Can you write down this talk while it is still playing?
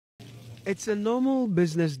It's a normal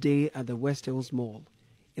business day at the West Hills Mall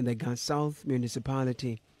in the Gas South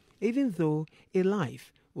municipality, even though a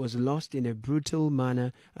life was lost in a brutal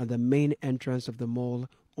manner at the main entrance of the mall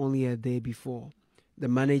only a day before. The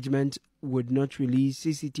management would not release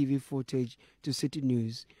CCTV footage to City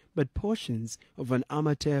News, but portions of an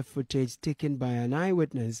amateur footage taken by an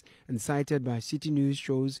eyewitness and cited by City News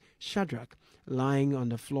shows Shadrack lying on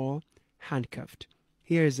the floor, handcuffed.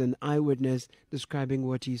 Here is an eyewitness describing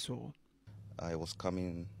what he saw. I was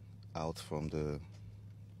coming out from the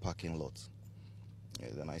parking lot.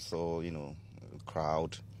 Then I saw, a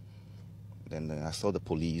crowd. Then I saw the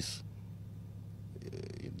police.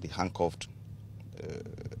 They handcuffed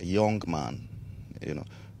a young man.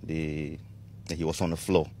 He was on the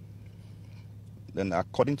floor. Then,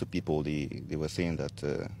 according to people, they were saying that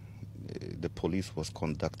the police was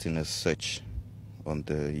conducting a search on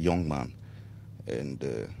the young man,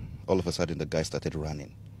 and all of a sudden the guy started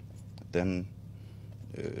running. Then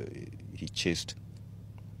he chased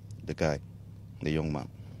the guy, the young man.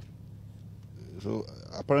 So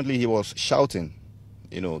apparently he was shouting,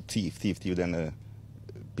 thief, thief, thief. Then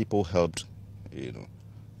people helped,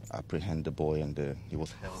 apprehend the boy, and he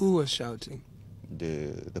was held. Who was shouting?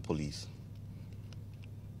 The police.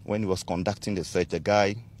 When he was conducting the search, the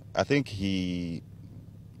guy, I think he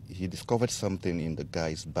discovered something in the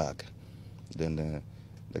guy's bag. Then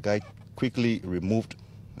the guy quickly removed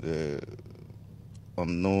the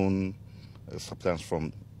unknown substance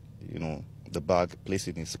from, the bag, placed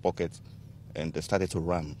it in his pocket, and started to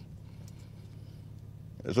run.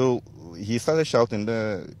 So he started shouting.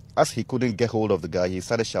 As he couldn't get hold of the guy, he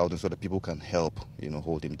started shouting so that people can help,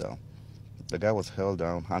 hold him down. The guy was held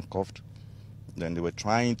down, handcuffed. Then they were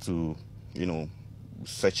trying to,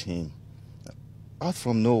 search him. Out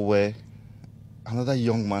from nowhere, another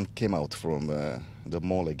young man came out from the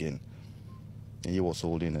mall again. And he was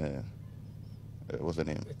holding what's the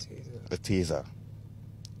name? A taser.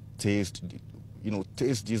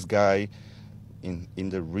 Tased this guy in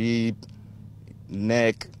the rib,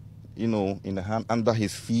 neck, in the hand, under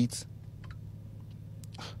his feet.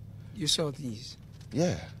 You saw these?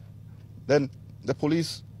 Yeah. Then the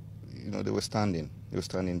police, they were standing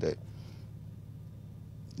there.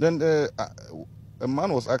 Then a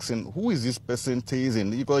man was asking, who is this person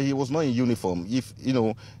tasing? Because he was not in uniform.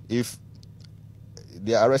 If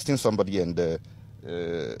they are arresting somebody and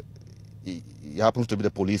he happens to be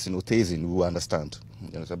the police, tasing, we will understand.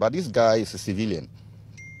 But this guy is a civilian.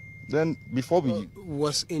 Then before we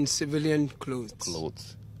was in civilian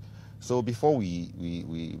clothes. So before we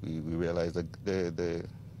realized that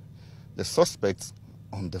the suspect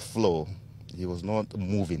on the floor, he was not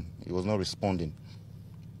moving, he was not responding.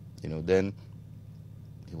 Then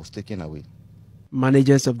he was taken away.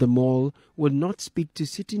 Managers of the mall would not speak to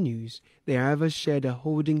City News. They, however, shared a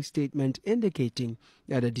holding statement indicating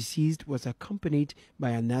that the deceased was accompanied by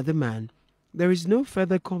another man. There is no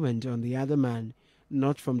further comment on the other man,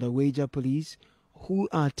 not from the Wager police, who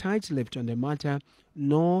are tight-lipped on the matter,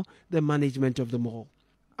 nor the management of the mall.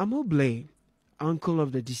 Amo Blay, uncle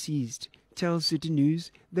of the deceased, tells City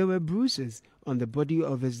News there were bruises on the body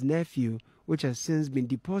of his nephew, which has since been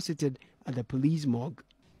deposited at the police morgue.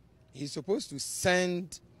 He's supposed to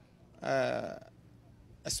send a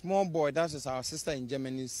small boy, that is our sister in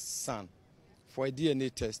Germany's son, for a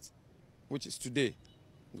DNA test, which is today,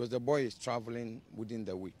 because the boy is traveling within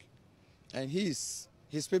the week. And his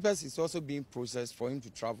papers is also being processed for him to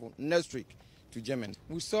travel next week to Germany.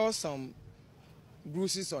 We saw some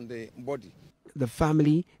bruises on the body. The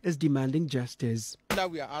family is demanding justice. All that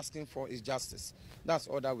we are asking for is justice. That's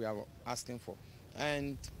all that we are asking for.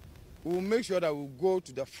 And we will make sure that we go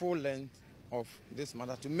to the full length of this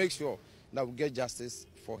matter to make sure that we get justice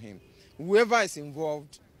for him. Whoever is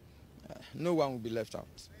involved, no one will be left out.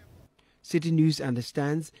 City News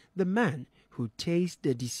understands the man who tased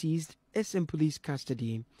the deceased is in police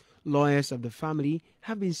custody. Lawyers of the family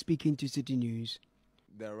have been speaking to City News.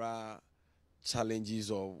 There are challenges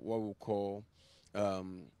of what we call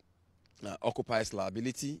occupiers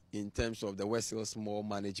liability in terms of the West Hills Mall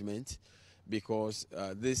management, because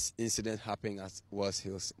this incident happened at West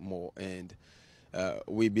Hills Mall, and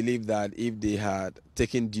we believe that if they had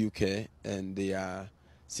taken due care and their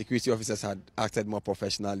security officers had acted more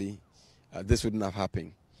professionally, this wouldn't have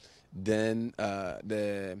happened. Then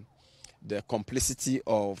the complicity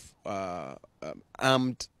of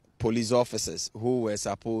armed police officers who were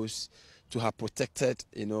supposed to have protected,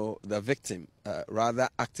 the victim, rather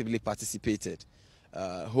actively participated,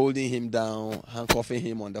 holding him down, handcuffing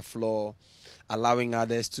him on the floor, allowing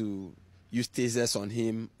others to use tasers on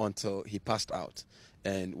him until he passed out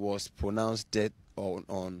and was pronounced dead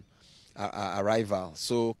on arrival.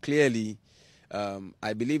 So clearly,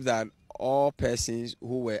 I believe that all persons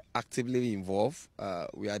who were actively involved,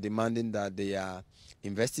 we are demanding that they are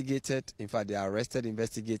investigated. In fact, they are arrested,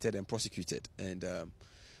 investigated, and prosecuted. And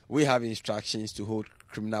we have instructions to hold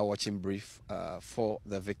criminal watching brief for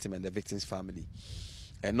the victim and the victim's family.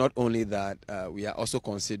 And not only that, we are also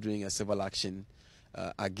considering a civil action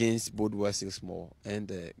against both West Hills Mall and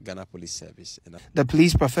the Ghana Police Service. The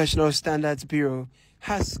Police Professional Standards Bureau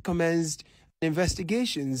has commenced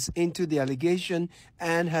investigations into the allegation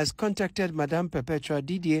and has contacted Madame Perpetua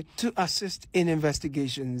Didier to assist in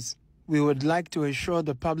investigations. We would like to assure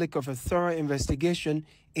the public of a thorough investigation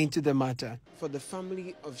into the matter. For the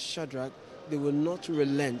family of Shadrack, they will not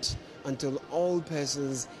relent until all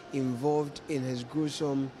persons involved in his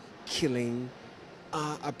gruesome killing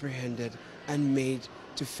are apprehended and made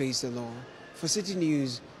to face the law. For City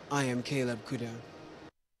News, I am Caleb Kuda.